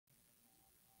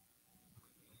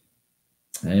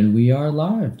And we are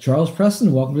live. Charles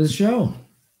Preston, welcome to the show.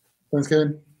 Thanks,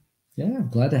 Kevin. Yeah,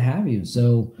 glad to have you.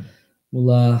 So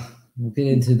we'll get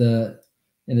into the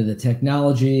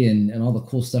technology and all the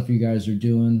cool stuff you guys are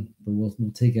doing. But we'll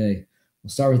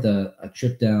start with a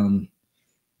trip down.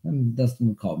 That's what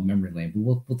we'll call it memory lane.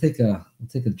 But we'll take a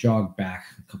jog back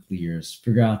a couple of years.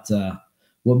 Figure out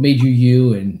what made you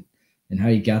you and how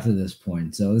you got to this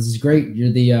point. So this is great.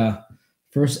 You're the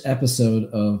first episode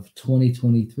of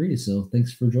 2023. So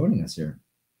thanks for joining us here.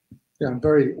 Yeah, I'm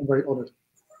very honored.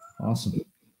 Awesome.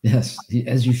 Yes,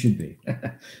 as you should be.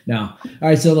 Now, all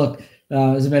right. So look,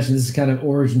 as I mentioned, this is kind of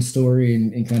origin story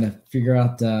and kind of figure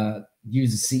out you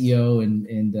as a CEO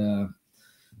and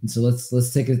so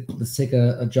let's take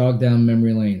a jog down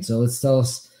memory lane. So let's tell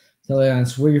us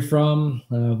where you're from,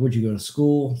 where'd you go to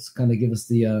school? Let's kind of give us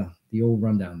the old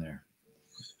rundown there.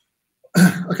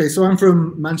 Okay, so I'm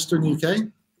from Manchester, in the UK,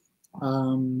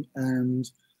 and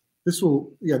this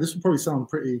will probably sound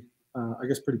pretty, I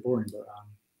guess, pretty boring. But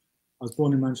I was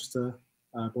born in Manchester,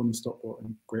 born in Stockport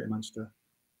in Greater Manchester.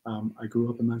 I grew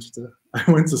up in Manchester. I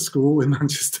went to school in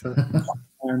Manchester,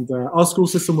 and our school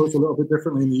system works a little bit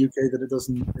differently in the UK than it does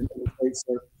in the States.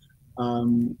 So,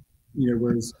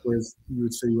 whereas you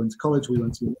would say you went to college, I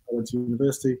went to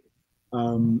university.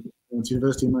 I went to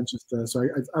university in Manchester. So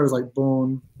I was like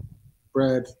born,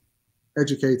 bred,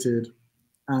 educated,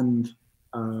 and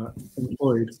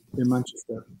employed in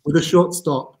Manchester, with a short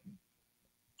stop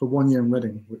for 1 year in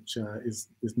Reading, which is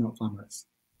not glamorous.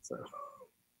 So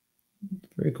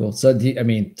very cool. So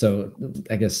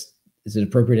I guess, is it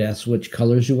appropriate to ask which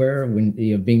colors you wear when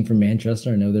being from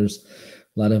Manchester? I know there's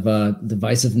a lot of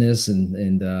divisiveness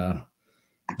and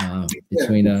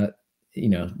between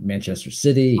Manchester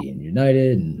City and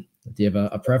United. And do you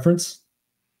have a preference?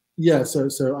 Yeah, so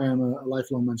I am a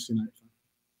lifelong Manchester United fan.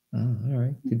 Oh, all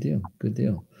right, good deal.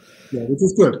 Yeah, which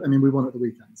is good. I mean, we won at the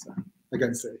weekend, so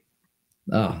against City.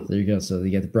 Ah, there you go. So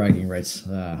you get the bragging rights.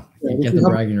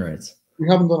 Bragging rights. We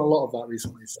haven't done a lot of that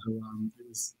recently, so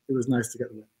it was nice to get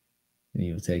the win.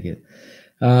 You'll take it.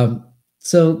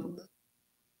 So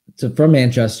from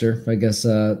Manchester, I guess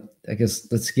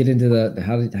let's get into the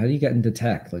how do you get into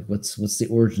tech? Like, what's the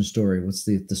origin story? What's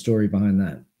the story behind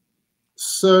that?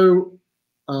 So,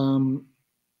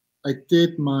 I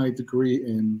did my degree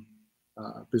in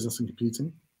business and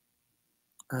computing,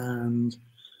 and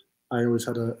I always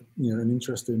had an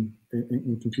interest in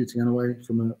computing anyway.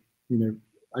 From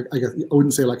I guess I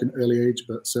wouldn't say like an early age,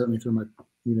 but certainly through my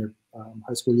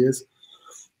high school years.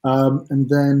 And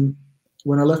then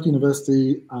when I left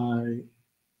university,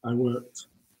 I worked,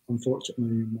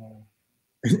 unfortunately,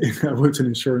 I worked in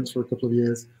insurance for a couple of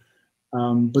years.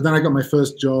 But then I got my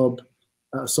first job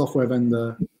at a software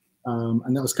vendor,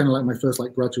 and that was kind of like my first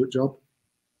graduate job.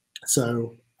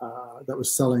 So that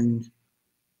was selling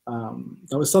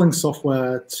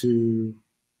software to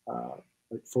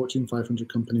Fortune 500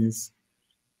 companies,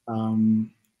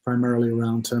 primarily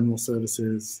around terminal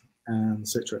services and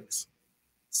Citrix.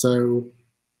 So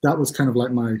that was kind of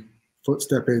like my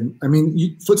footstep in. I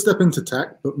mean, footstep into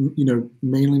tech, but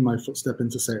mainly my footstep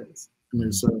into sales.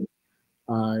 So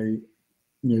I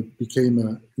became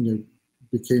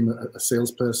a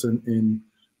salesperson in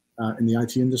the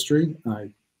IT industry. I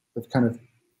have kind of,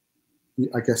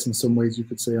 I guess in some ways you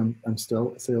could say I'm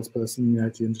still a salesperson in the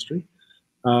IT industry.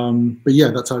 But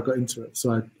yeah, that's how I got into it.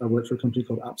 So I worked for a company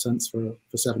called AppSense for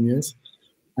 7 years,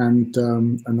 and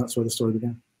that's where the story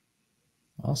began.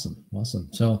 Awesome.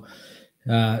 So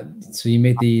you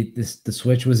made the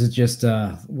switch. Was it just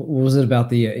what was it about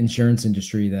the insurance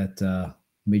industry that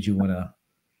made you want to,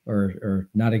 or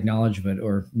not acknowledge,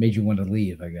 or made you want to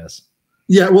leave, I guess?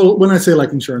 Yeah, well, when I say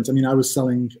insurance, I mean I was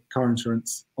selling car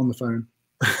insurance on the phone,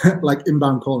 like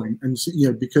inbound calling, and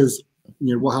because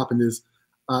what happened is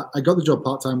I got the job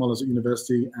part-time while I was at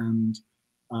university, and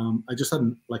I just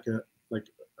hadn't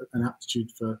an aptitude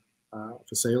for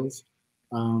sales,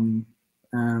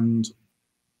 and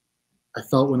I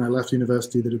felt when I left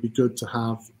university that it'd be good to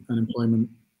have an employment,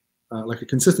 a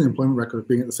consistent employment record of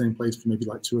being at the same place for maybe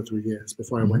 2 or 3 years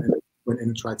before I went in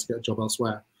and tried to get a job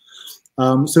elsewhere.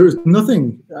 So it was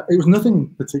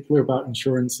nothing particular about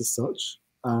insurance as such,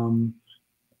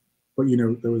 but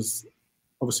there was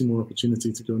obviously more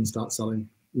opportunity to go and start selling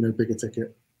bigger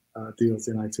ticket deals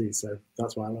in IT. So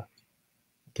that's why I left.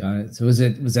 Got it. So was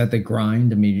that the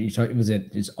grind? I mean, was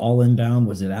it just all inbound?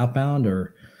 Was it outbound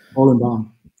or all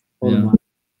inbound? All inbound.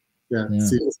 Yeah.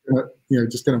 So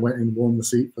just gonna went and warm the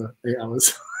seat for 8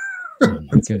 hours. Oh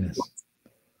my goodness.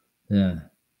 Yeah,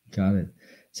 got it.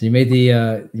 So you made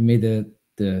the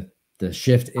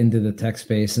shift into the tech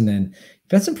space, and then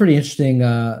you've had some pretty interesting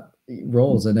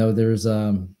roles. I know there's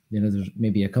there's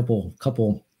maybe a couple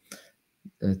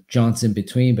jaunts in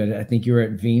between, but I think you were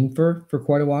at Veeam for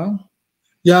quite a while.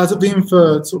 Yeah, I was at Veeam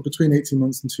for sort of between 18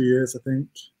 months and 2 years, I think.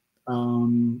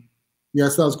 Yeah,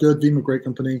 so that was good. Veeam, a great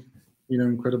company,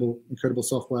 incredible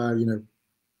software.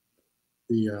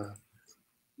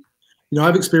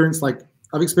 I've experienced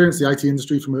the IT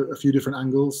industry from a few different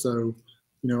angles. So,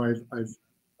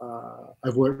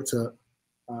 I've worked at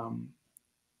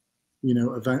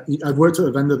I've worked at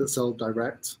a vendor that sells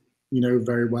direct,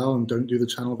 very well and don't do the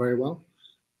channel very well.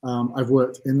 I've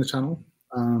worked in the channel,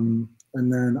 and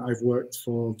then I've worked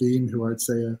for Veeam, who I'd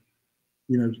say are,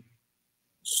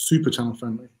 super channel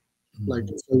friendly. Like,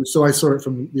 so I saw it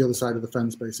from the other side of the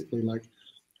fence, basically, like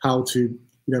how to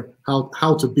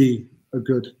be a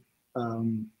good,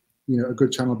 a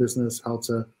good channel business, how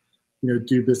to,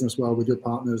 do business well with your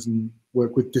partners and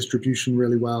work with distribution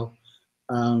really well.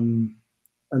 And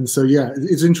so, yeah,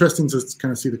 it's interesting to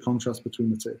kind of see the contrast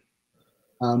between the two.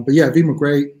 But yeah, Veeam were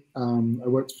great. I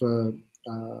worked for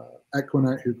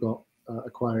Equinite, who got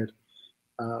acquired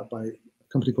by a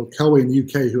company called Kelway in the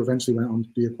UK, who eventually went on to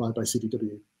be acquired by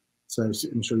CDW. So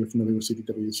I'm sure you're familiar with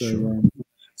CDW. So, sure.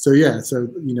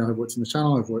 I've worked in the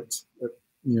channel. I've worked at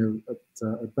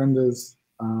vendors,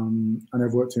 and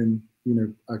I've worked in,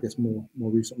 I guess more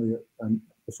recently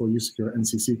before usecure at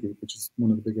NCC Group, which is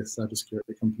one of the biggest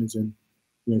cybersecurity companies in,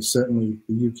 certainly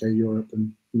the UK, Europe,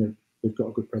 and they've got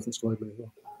a good presence globally as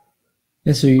well.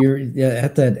 Yeah, so you're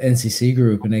at that NCC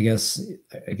Group, and I guess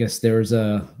there was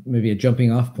maybe a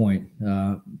jumping off point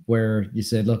where you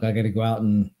said, "Look, I got to go out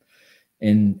and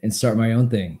start my own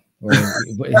thing," or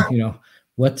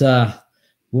what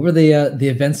were the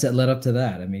events that led up to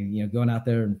that? I mean, going out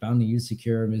there and founding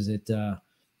usecure, is it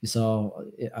you saw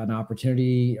an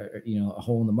opportunity, or, a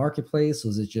hole in the marketplace?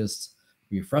 Was it just,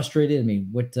 were you frustrated? I mean,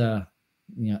 what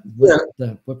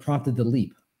prompted the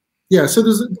leap? Yeah, so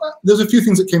there's a few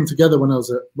things that came together when I was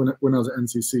at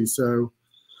NCC. So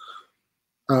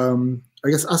I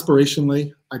guess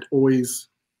aspirationally, I'd always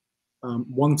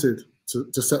wanted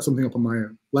to set something up on my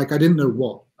own. Like, I didn't know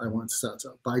what I wanted to set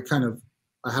up, but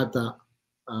I had that,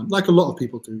 like a lot of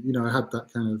people do. I had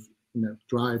that kind of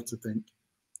drive to think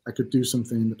I could do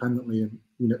something independently and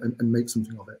and make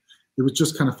something of it. It was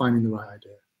just kind of finding the right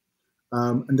idea.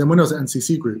 And then when I was at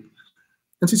NCC Group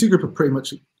are pretty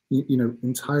much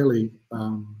entirely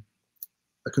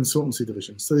a consultancy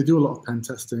division. So they do a lot of pen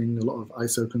testing, a lot of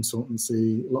ISO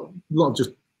consultancy, a lot of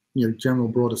just general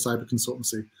broader cyber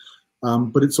consultancy.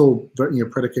 But it's all very,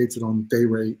 predicated on day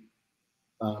rate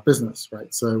business,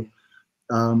 right? So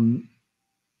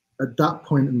at that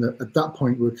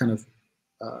point we're kind of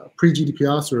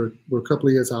pre-GDPR, so we're a couple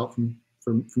of years out from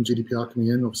GDPR coming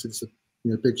in. Obviously, there's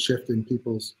a big shift in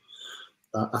people's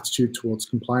attitude towards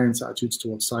compliance, attitudes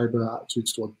towards cyber,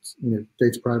 attitudes towards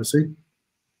data privacy.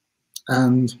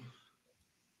 And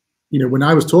when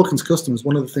I was talking to customers,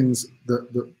 one of the things that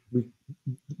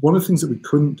we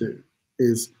couldn't do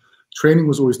is training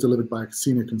was always delivered by a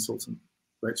senior consultant,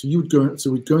 right? So we'd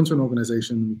go into an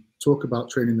organization, talk about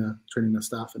training their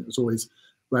staff, and it was always,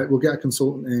 right, we'll get a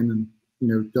consultant in, and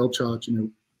they'll charge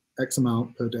X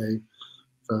amount per day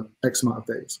for X amount of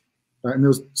days. Right? And there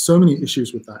was so many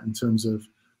issues with that in terms of,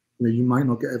 you might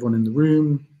not get everyone in the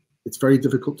room. It's very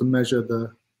difficult to measure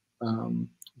the kind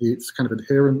of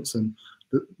adherence and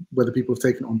whether people have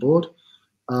taken it on board.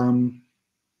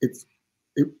 It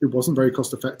wasn't very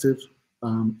cost effective.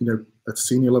 At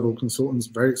senior level consultants,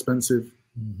 very expensive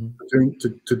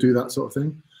to do that sort of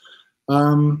thing.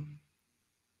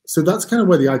 So that's kind of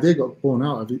where the idea got born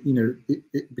out of.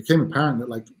 It became apparent that,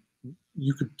 like,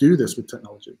 you could do this with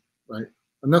technology, right?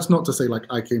 And that's not to say, like,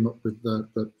 I came up with the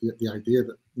idea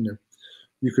that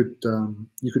you could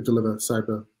deliver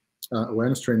cyber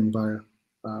awareness training via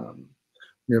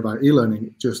via e-learning.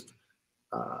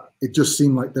 It just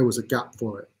seemed like there was a gap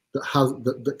for it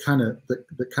that kind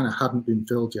of hadn't been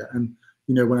filled yet. And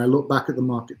when I look back at the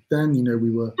market, then we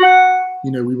were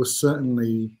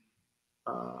certainly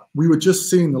we were just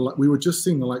seeing the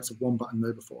likes of One Button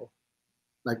Know Before,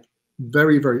 like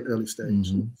very, very early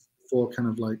stage, for kind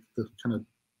of like the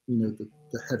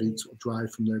heavy sort of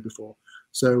drive from Know Before.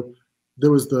 So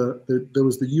there was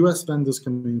the US vendors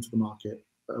coming into the market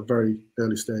at a very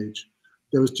early stage.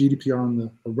 There was GDPR on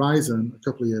the horizon a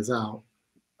couple of years out.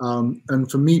 And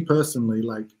for me personally,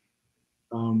 like,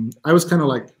 I was kind of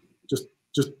like, just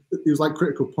it was like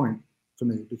critical point for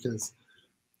me, because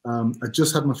I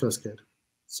just had my first kid.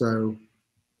 So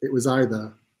it was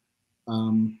either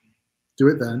do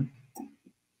it then,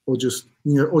 or just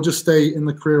stay in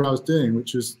the career I was doing,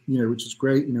 which was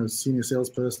great. Senior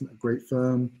salesperson at a great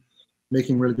firm,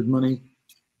 making really good money,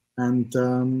 and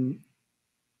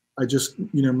I just,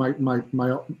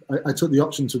 I took the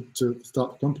option to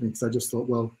start the company because I just thought,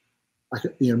 well,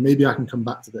 maybe I can come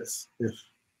back to this if,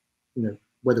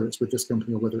 whether it's with this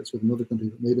company or whether it's with another company,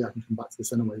 but maybe I can come back to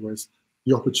this anyway. Whereas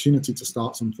the opportunity to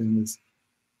start something is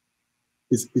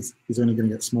only going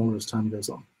to get smaller as time goes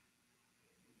on.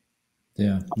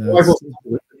 Yeah.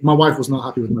 My wife was not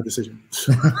happy with my decision.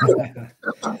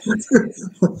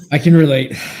 I can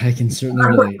relate. I can certainly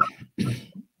relate.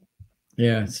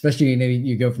 Yeah, especially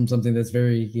you go from something that's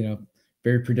very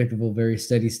very predictable, very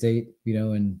steady state,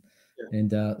 and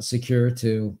secure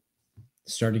to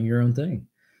starting your own thing.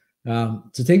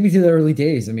 So take me through the early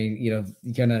days. I mean, you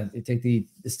kind of take the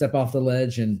step off the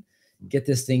ledge and get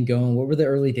this thing going. What were the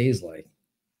early days like?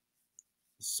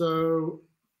 So,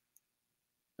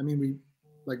 I mean,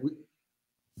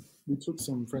 we took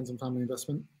some friends and family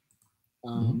investment.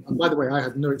 And by the way, I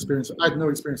had no experience of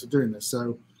doing this.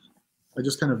 So I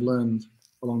just kind of learned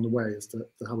along the way as to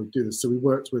how we do this. So we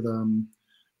worked with an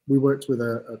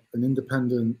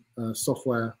independent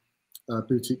software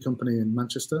boutique company in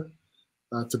Manchester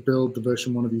to build the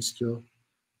version 1 of usecure.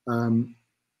 And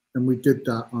we did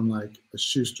that on like a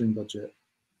shoestring budget.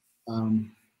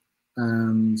 And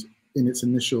in its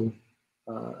initial,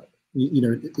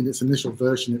 in its initial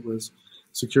version, it was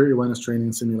security awareness training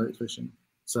and simulated phishing.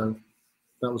 So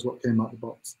that was what came out of the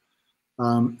box.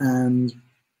 And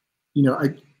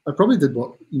I probably did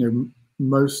what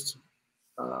most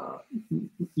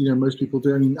most people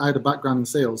do. I mean, I had a background in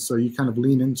sales, so you kind of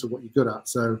lean into what you're good at.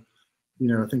 So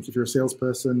I think if you're a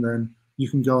salesperson, then you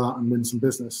can go out and win some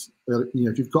business.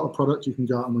 If you've got a product, you can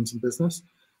go out and win some business.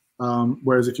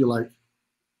 Whereas if you're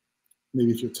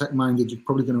maybe if you're tech-minded, you're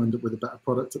probably going to end up with a better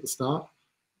product at the start,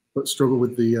 but struggle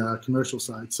with the commercial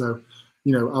side. So,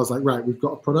 I was like, right, we've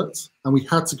got a product, and we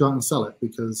had to go out and sell it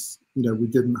because we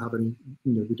didn't have any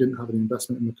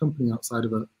investment in the company outside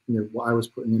of what I was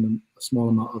putting in a small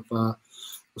amount of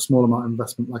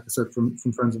investment, like I said, from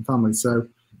friends and family. So,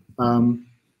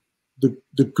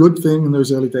 the good thing in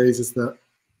those early days is that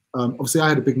obviously I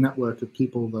had a big network of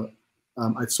people that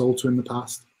I'd sold to in the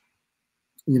past.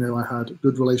 I had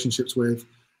good relationships with,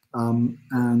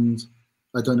 and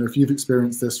I don't know if you've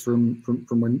experienced this from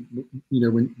when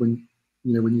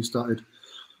when you started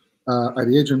at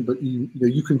the agent, but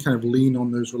you can kind of lean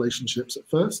on those relationships at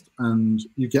first, and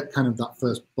you get kind of that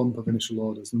first bump of initial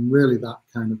orders, and really that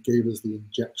kind of gave us the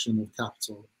injection of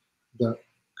capital that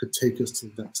could take us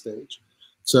to the next stage.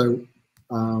 So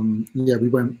we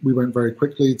went very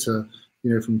quickly to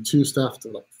from 2 staff to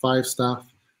like 5 staff,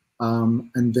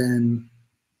 and then.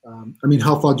 I mean,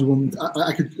 how far do you want me to,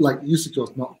 I could,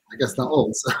 usecure's not, I guess, that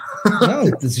old. So. No,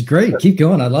 this is great. Keep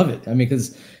going. I love it. I mean,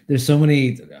 because there's so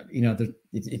many,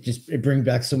 it brings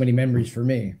back so many memories for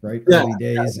me, right? Yeah, early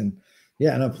days. Yeah. And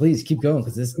yeah, no, please keep going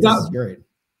because this is great.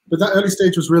 But that early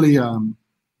stage was really,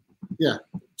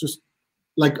 just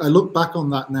like I look back on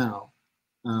that now,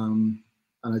 and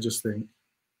I just think,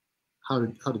 how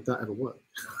did that ever work?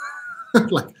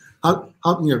 Like, how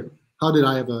did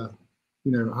I ever,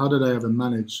 how did I ever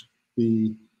manage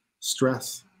the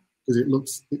stress?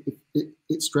 Because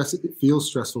it feels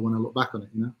stressful when I look back on it.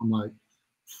 I'm like,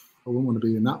 I wouldn't want to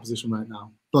be in that position right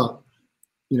now. But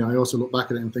I also look back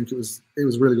at it and think it was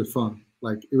really good fun.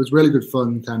 Like, it was really good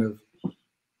fun, kind of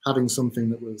having something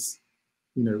that was,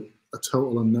 a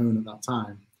total unknown at that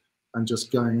time, and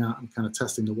just going out and kind of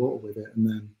testing the water with it. And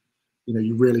then,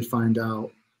 you really find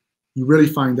out very,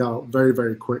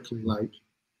 very quickly, like,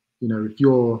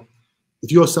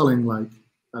 if you're selling, like,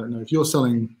 I don't know, if you're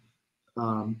selling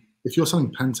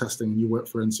pen testing and you work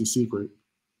for NCC Group,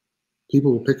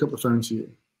 people will pick up the phone to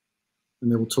you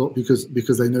and they will talk because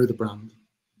they know the brand,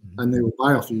 and they will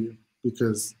buy off you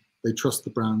because they trust the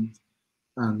brand,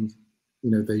 and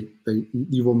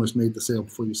you've almost made the sale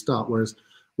before you start. Whereas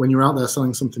when you're out there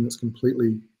selling something that's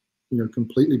completely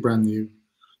brand new,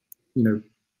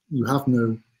 you have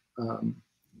no,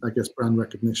 I guess, brand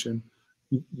recognition.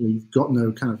 You've got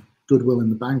no kind of goodwill in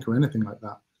the bank or anything like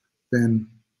that, then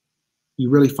you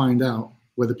really find out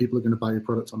whether people are going to buy your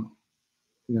product or not.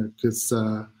 Because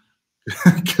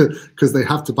they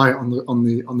have to buy it on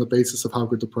the basis of how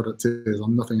good the product is,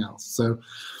 on nothing else. So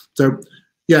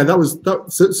yeah, that was that.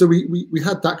 So we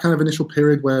had that kind of initial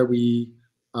period where we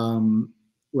kind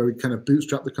of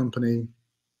bootstrapped the company.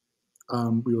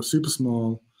 We were super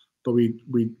small, but we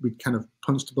kind of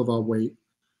punched above our weight,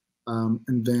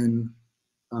 and then.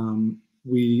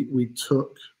 We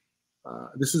took,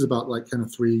 this is about like kind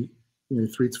of 3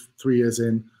 years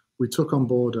in, we took on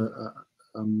board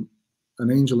an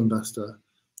angel investor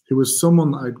who was someone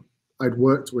that I'd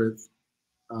worked with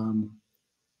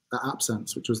at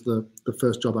AppSense, which was the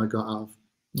first job I got out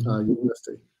of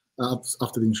university.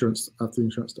 after the insurance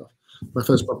stuff. My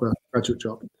first proper graduate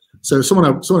job. So someone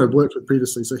I'd worked with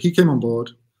previously. So he came on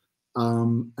board,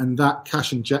 and that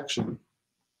cash injection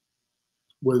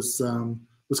was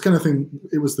kind of thing.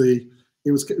 It was a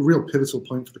real pivotal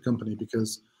point for the company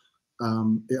because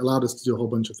it allowed us to do a whole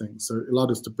bunch of things. So it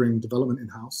allowed us to bring development in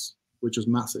house, which was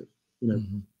massive.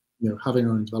 Having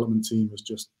our own development team was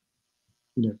just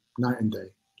night and day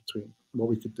between what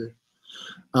we could do.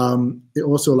 It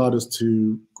also allowed us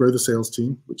to grow the sales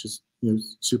team, which is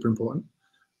super important.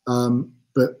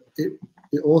 But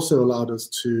it also allowed us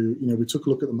to we took a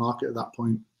look at the market at that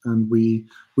point, and we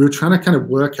were trying to kind of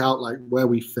work out like where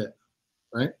we fit,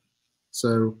 right?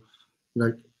 So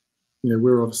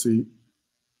we're obviously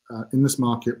in this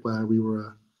market where we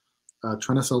were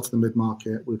trying to sell to the mid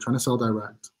market, we were trying to sell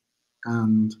direct,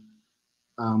 and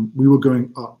we were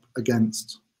going up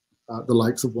against the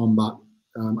likes of Wombat.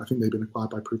 I think they'd been acquired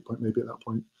by Proofpoint maybe at that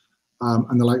point,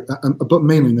 and the like, but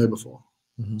mainly KnowBe4.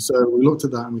 So we looked at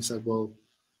that and we said, well,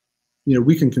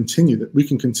 we can continue that. We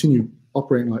can continue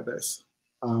operating like this,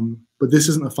 but this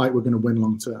isn't a fight we're going to win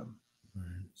long term.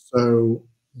 Right. So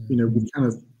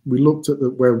we looked at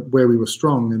where we were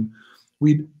strong, and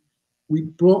we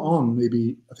brought on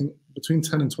maybe I think between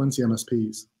 10 and 20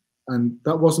 MSPs, and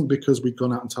that wasn't because we'd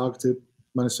gone out and targeted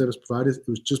managed service providers. It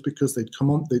was just because they'd come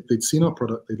on, they'd seen our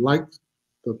product, they liked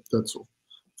the sort of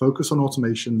focus on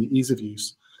automation, the ease of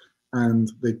use,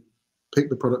 and they picked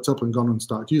the product up and gone and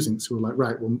started using it. So we're like,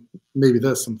 right, well, maybe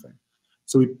there's something.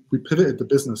 So we pivoted the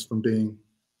business from being,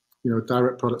 a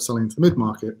direct product selling to the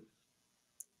mid-market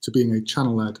to being a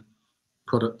channel-led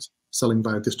product selling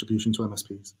via distribution to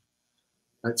MSPs.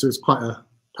 Right? So it's quite a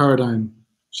paradigm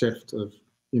shift of,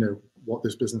 what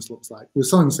this business looks like. We're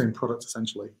selling the same product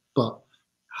essentially, but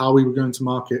how we were going to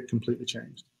market completely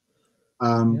changed.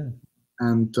 And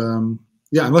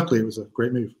luckily it was a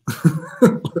great move.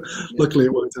 Luckily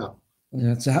it worked out.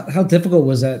 Yeah. So how difficult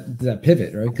was that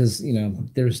pivot, right? Because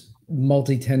there's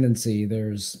multi-tenancy,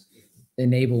 there's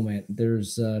enablement,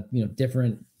 there's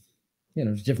different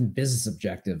different business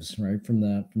objectives, right? From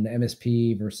the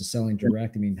MSP versus selling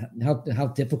direct. I mean, how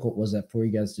difficult was that for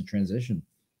you guys to transition?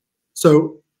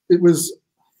 So it was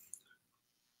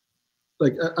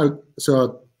like I'll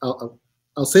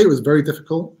say it was very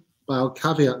difficult, but I'll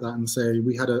caveat that and say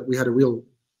we had a real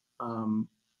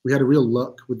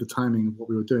luck with the timing of what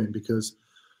we were doing because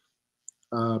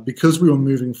we were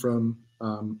moving from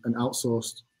an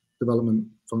outsourced development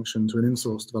function to an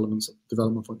in-source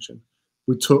development function.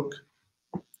 We took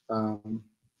the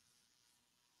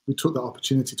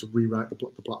opportunity to rewrite the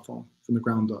platform from the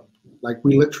ground up. Like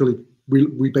we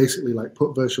basically like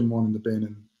put version 1 in the bin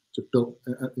and just built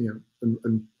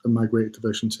and migrated to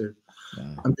version 2.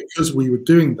 Wow. And because we were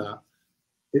doing that,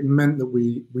 it meant that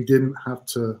we didn't have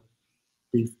to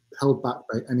be held back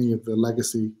by any of the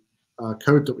legacy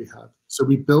code that we had. So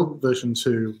we built version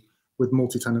 2 with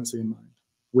multi-tenancy in mind,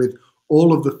 with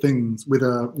all of the things, with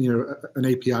an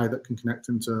API that can connect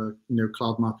into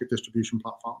cloud market distribution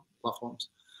platforms.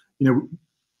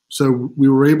 So we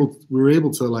were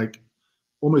able to like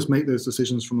almost make those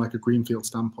decisions from like a greenfield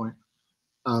standpoint,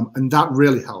 and that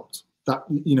really helped. That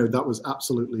that was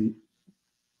absolutely.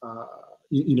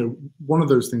 One of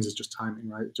those things is just timing,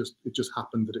 right? It just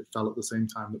happened that it fell at the same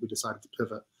time that we decided to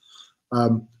pivot.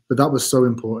 But that was so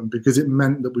important because it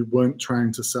meant that we weren't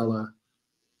trying to sell a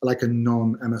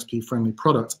non-MSP friendly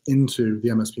product into the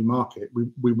MSP market.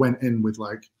 We went in with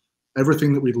like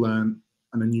everything that we'd learned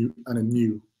and a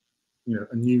new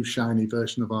shiny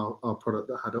version of our product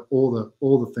that had all the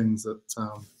things that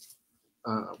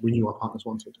we knew our partners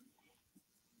wanted.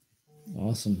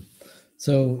 Awesome.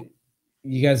 So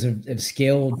you guys have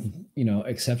scaled,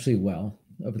 exceptionally well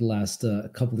over the last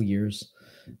couple of years.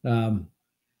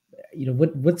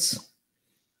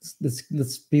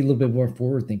 Let's be a little bit more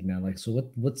forward thinking now. Like, so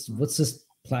what's this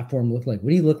platform look like? What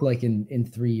do you look like in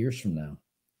 3 years from now?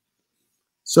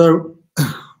 So,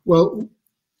 well,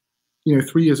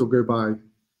 3 years will go by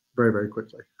very, very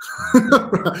quickly.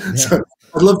 Yeah. So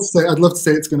I'd love to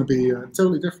say it's going to be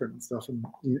totally different and stuff, and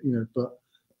but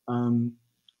I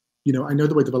know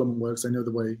the way development works. I know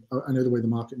the way the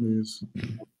market moves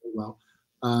well.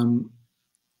 And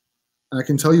I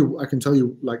can tell you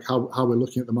like how we're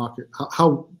looking at the market,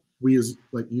 how we as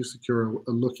like usecure are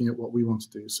looking at what we want to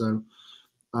do. So,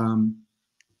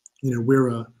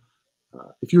 we're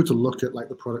if you were to look at like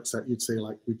the product set, you'd say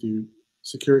like we do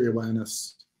security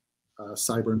awareness,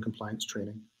 cyber and compliance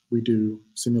training. We do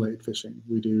simulated phishing.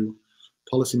 We do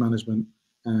policy management,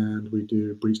 and we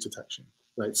do breach detection.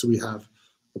 Right. So we have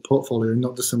a portfolio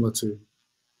not dissimilar to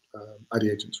ID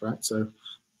agents, right? So,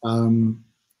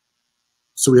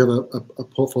 so we have a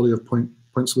portfolio of point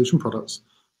point solution products.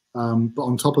 But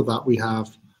on top of that, we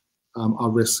have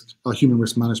our human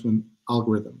risk management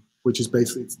algorithm, which is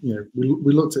basically,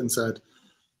 we looked at it and said,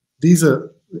 these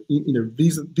are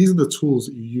the tools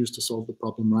that you use to solve the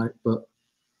problem, right? But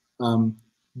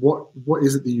what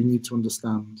is it that you need to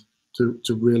understand to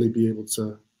really be able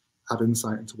to have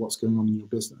insight into what's going on in your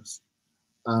business?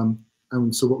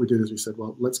 And so what we did is we said,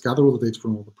 well, let's gather all the data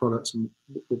from all the products, and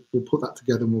we'll put that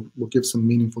together, and we'll give some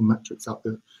meaningful metrics out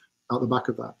the back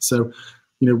of that. So,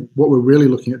 what we're really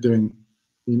looking at doing,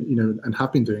 and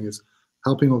have been doing, is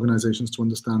helping organizations to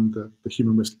understand the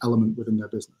human risk element within their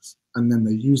business, and then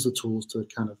they use the tools to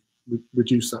kind of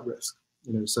reduce that risk.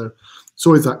 So it's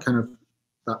always that kind of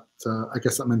I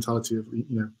guess that mentality of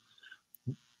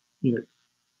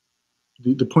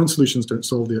the point solutions don't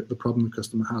solve the problem the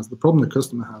customer has. The problem the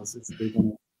customer has is they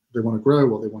want to grow,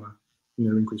 or they want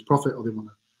to increase profit, or they want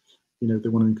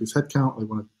to increase headcount, or they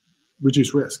want to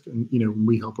reduce risk, and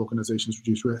we help organizations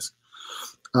reduce risk.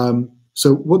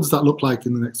 So what does that look like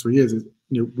in the next 3 years? Is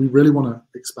we really want to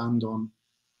expand on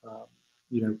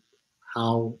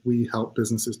how we help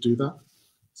businesses do that.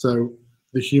 So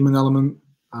the human element,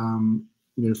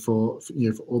 for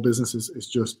all businesses, is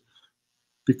just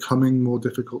becoming more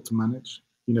difficult to manage.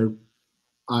 I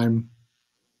don't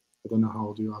know how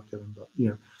old you are, Kevin, but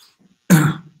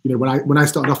when I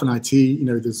started off in IT,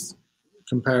 there's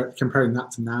comparing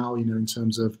that to now, in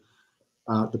terms of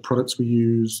the products we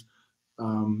use,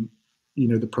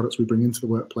 the products we bring into the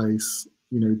workplace,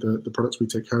 the products we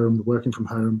take home, the working from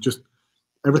home, just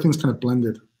everything's kind of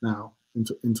blended now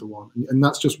into one, and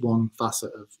that's just one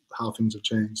facet of how things have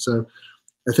changed. So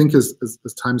I think as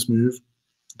times move,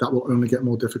 that will only get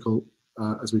more difficult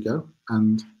as we go.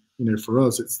 And for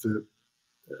us, it's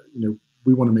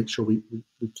we want to make sure we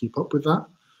keep up with that,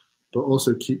 but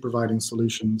also keep providing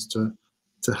solutions to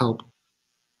help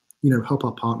help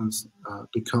our partners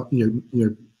become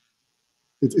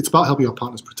it's about helping our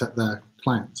partners protect their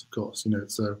clients, of course.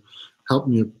 So help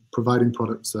providing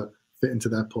products that fit into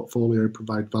their portfolio,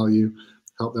 provide value,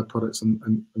 help their products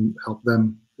and help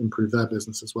them improve their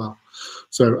business as well.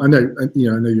 So I know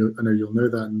you'll know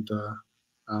that, and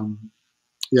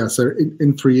yeah. So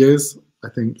in 3 years, I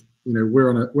think we're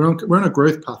on a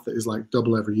growth path that is like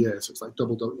double every year. So it's like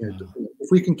double. If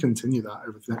we can continue that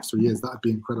over the next 3 years, that'd be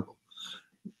incredible.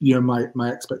 My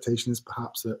expectation is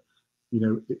perhaps that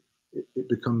it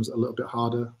becomes a little bit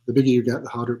harder. The bigger you get, the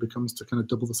harder it becomes to kind of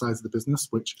double the size of the business.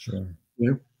 Which sure.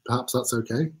 Perhaps that's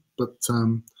okay, but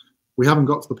we haven't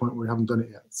got to the point where we haven't done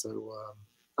it yet. So.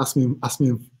 Ask me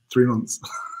in 3 months.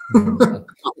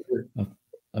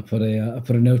 I'll put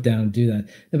a note down and do that.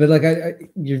 But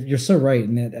like you're so right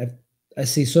in that I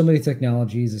see so many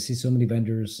technologies, I see so many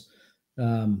vendors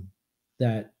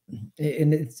that,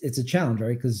 and it's a challenge,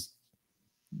 right? Because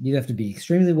you have to be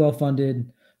extremely well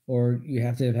funded, or you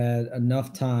have to have had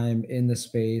enough time in the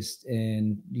space,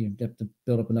 and you have to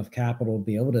build up enough capital to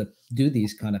be able to do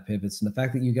these kind of pivots. And the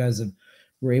fact that you guys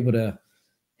were able to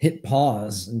hit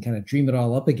pause and kind of dream it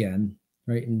all up again,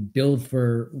 right, and build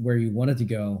for where you wanted to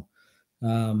go,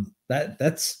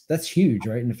 that's huge,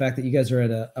 right? And the fact that you guys are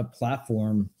at a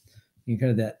platform,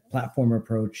 kind of that platform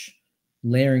approach,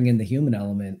 layering in the human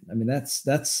element. I mean,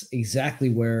 that's exactly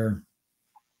where,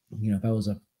 if I was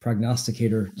a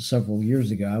prognosticator several years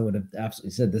ago, I would have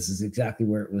absolutely said this is exactly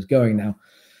where it was going. Now,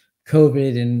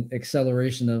 COVID and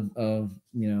acceleration of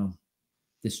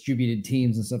distributed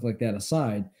teams and stuff like that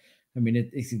aside, I mean,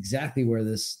 it's exactly where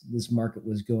this market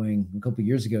was going a couple of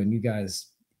years ago. And you guys,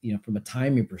 from a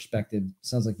timing perspective,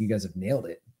 sounds like you guys have nailed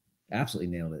it.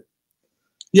 Absolutely nailed it.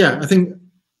 Yeah, I think,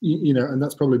 and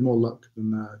that's probably more luck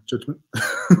than judgment.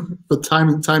 But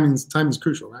timing's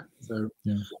crucial, right? So,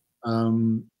 yeah.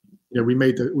 We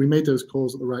made those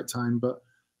calls at the right time. But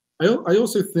I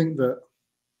also think that,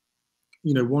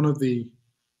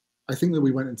 I think that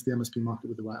we went into the MSP market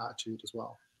with the right attitude as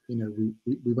well. We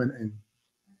went in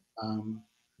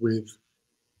with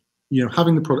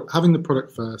having the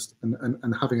product first,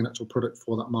 and having an actual product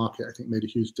for that market. I think made a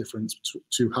huge difference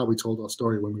to how we told our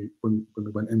story when we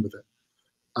went in with it.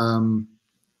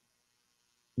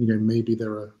 Maybe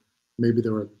there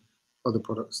are other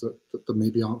products that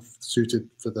maybe aren't suited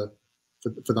for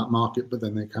that market, but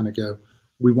then they kind of go,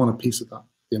 we want a piece of that,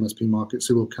 the MSP market,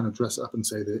 so we'll kind of dress it up and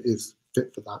say that it is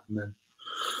fit for that. And then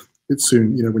it's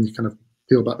soon, when you kind of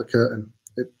peel back the curtain,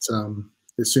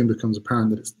 it soon becomes apparent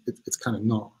that it's kind of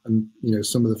not. And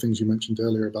some of the things you mentioned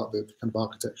earlier about the kind of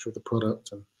architecture of the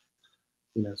product, and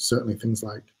certainly things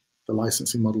like the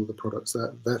licensing model of the products,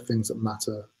 they're things that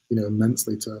matter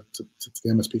immensely to the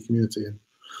MSP community.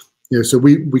 And so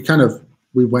we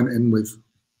went in with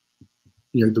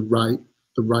the right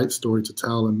the right story to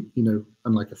tell, and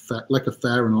and like a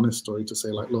fair and honest story to say,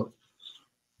 like, look,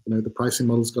 the pricing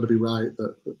model's got to be right,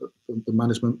 the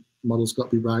management model's got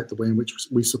to be right, the way in which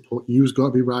we support you's got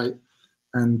to be right,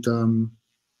 and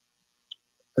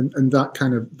that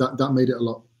kind of that made it a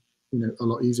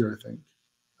lot easier, I think.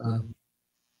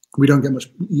 We don't get much,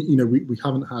 we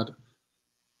haven't had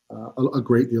a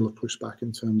great deal of pushback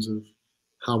in terms of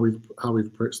how we've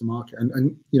approached the market,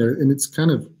 and it's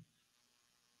kind of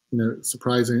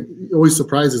surprising. It always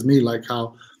surprises me, like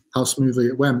how smoothly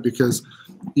it went, because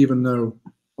even though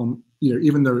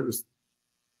it was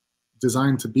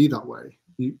designed to be that way,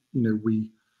 we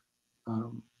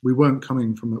weren't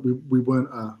coming from we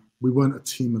weren't a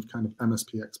team of kind of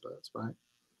MSP experts, right?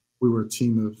 We were a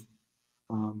team of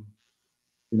a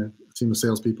team of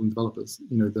salespeople and developers,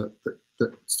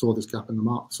 that saw this gap in the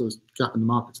market,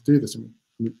 to do this, and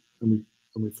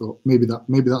we thought maybe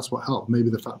that's what helped. Maybe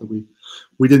the fact that we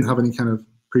didn't have any kind of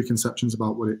preconceptions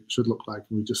about what it should look like,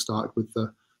 and we just started with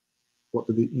what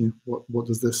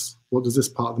does this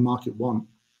part of the market want?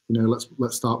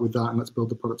 Let's start with that, and let's build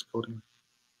the product accordingly.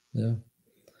 Yeah.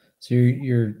 So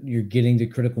you're getting to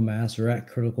critical mass, or at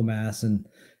critical mass, and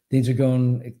things are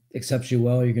going exceptionally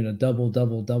well. You're going to double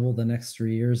the next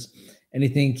 3 years.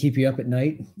 Anything keep you up at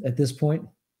night at this point?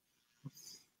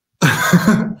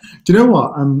 Do you know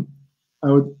what? I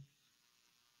would.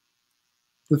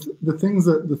 The things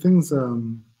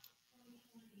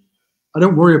I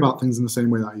don't worry about things in the same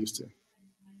way that I used to.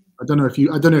 I don't know if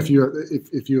you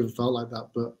ever felt like that,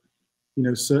 but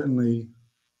certainly,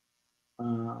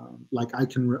 like I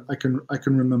can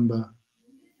remember,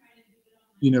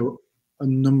 a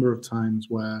number of times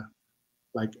where,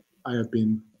 like, I have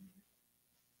been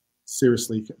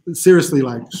seriously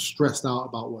like stressed out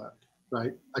about work,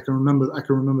 right? I can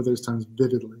remember those times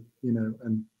vividly,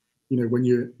 and when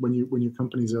your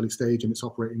company's early stage and it's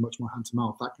operating much more hand to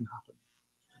mouth, that can happen.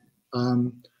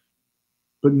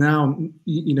 But now,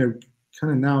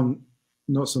 kind of now,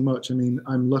 not so much. I mean,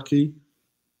 I'm lucky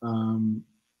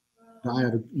that I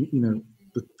have,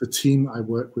 the team I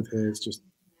work with here is just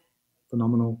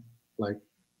phenomenal. Like,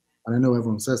 and I know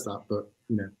everyone says that, but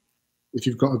if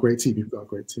you've got a great team, you've got a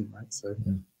great team, right? So,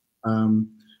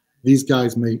 these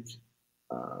guys make,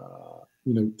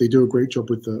 they do a great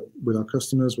job with our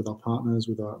customers, with our partners,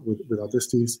 with our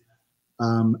disties,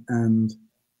 and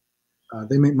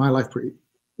they make my life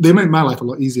a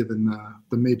lot easier than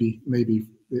maybe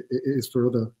it is for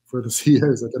other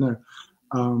CEOs. I don't know,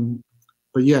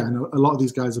 but yeah, and a lot of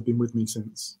these guys have been with me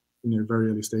since very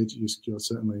early stage at usecure,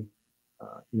 certainly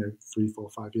 3, 4,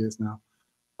 5 years now.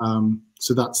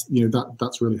 So that's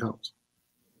that's really helped.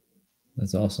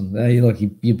 That's awesome. Look,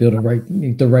 you build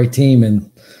the right team,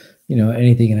 and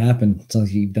anything can happen. It sounds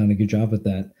like you've done a good job with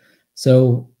that.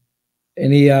 So,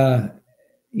 any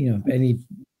any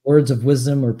words of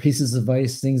wisdom or pieces of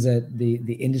advice, things that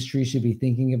the industry should be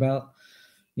thinking about,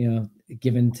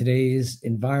 given today's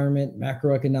environment,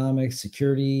 macroeconomics,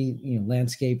 security,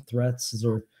 landscape threats? Is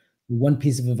there one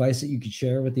piece of advice that you could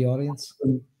share with the audience?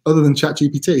 Other than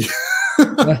ChatGPT.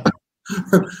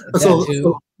 That's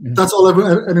all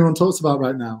anyone talks about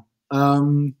right now.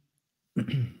 No,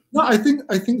 I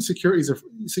think security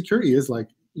is like,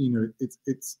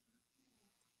 it's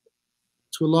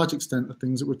to a large extent the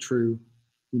things that were true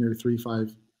 3,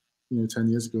 5, 10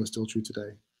 years ago are still true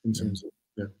today, in terms of,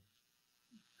 I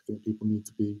think people need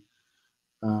to be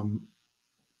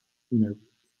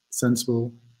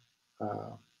sensible,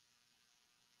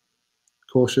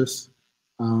 cautious,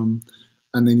 and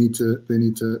they need to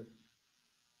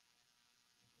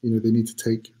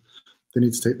take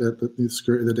the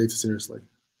security of their data seriously,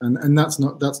 and that's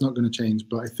not going to change.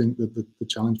 But I think that the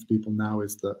challenge for people now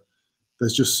is that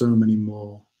there's just so many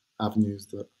more avenues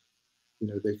that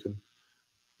they can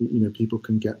people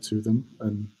can get to them,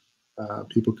 and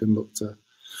people can look to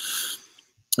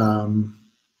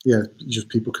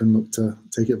people can look to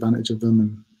take advantage of them.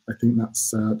 And I think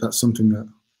that's something that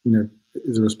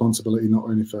is a responsibility not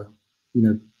only for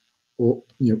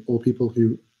all people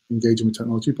who engaging with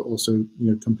technology, but also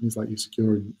companies like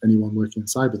usecure and anyone working in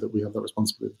cyber, that we have that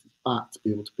responsibility back to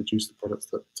be able to produce the products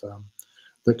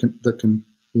that can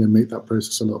make that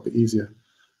process a little bit easier.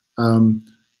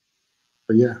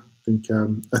 But yeah,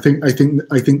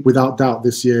 I think without doubt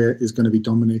this year is going to be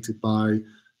dominated by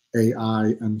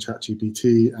AI and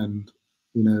ChatGPT, and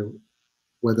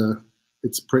whether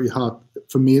it's pretty hard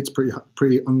for me. It's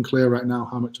pretty unclear right now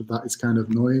how much of that is kind of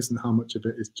noise and how much of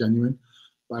it is genuine.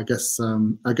 But I guess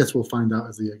we'll find out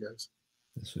as the year goes.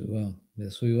 Yes, we will.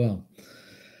 Yes, we will.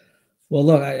 Well,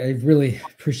 look, I really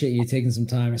appreciate you taking some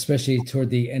time, especially toward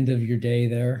the end of your day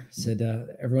there. Said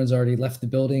everyone's already left the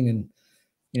building, and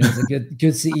as a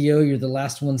good CEO, you're the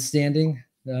last one standing.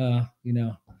 Putting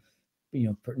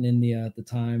in the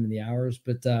time and the hours.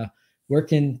 But where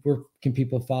can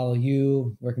people follow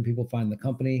you? Where can people find the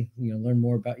company? Learn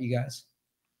more about you guys.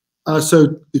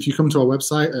 So if you come to our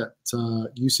website at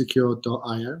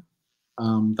usecure.io,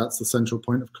 that's the central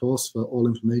point, of course, for all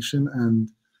information.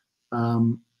 And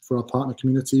for our partner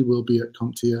community, we'll be at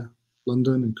CompTIA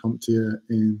London and CompTIA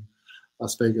in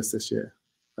Las Vegas this year,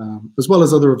 as well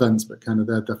as other events, but kind of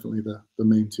they're definitely the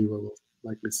main two where we'll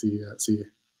likely see you.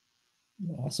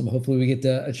 Awesome. Hopefully we get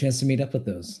a chance to meet up with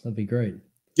those. That'd be great.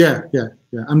 Yeah.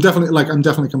 I'm definitely coming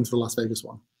to the Las Vegas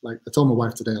one. Like I told my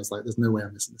wife today, I was like, there's no way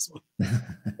I'm missing this one.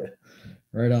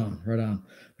 Right on.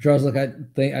 Charles, look, I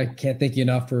can't thank you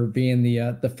enough for being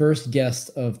the first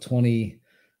guest of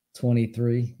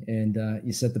 2023, and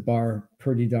you set the bar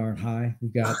pretty darn high.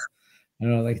 We've got I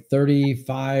don't know, like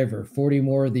 35 or 40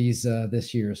 more of these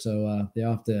this year, so they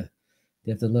have to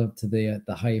live up to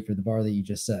the height or the bar that you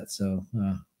just set. So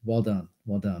well done.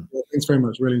 Well, thanks very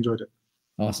much. Really enjoyed it.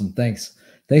 Awesome. Thanks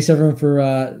everyone for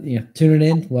tuning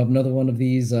in. We'll have another one of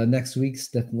these next week.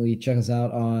 Definitely check us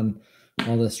out on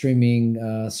all the streaming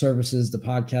services, the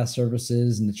podcast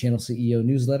services, and the Channel CEO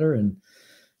newsletter. And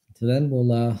until then,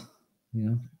 we'll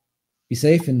be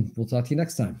safe, and we'll talk to you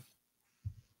next time.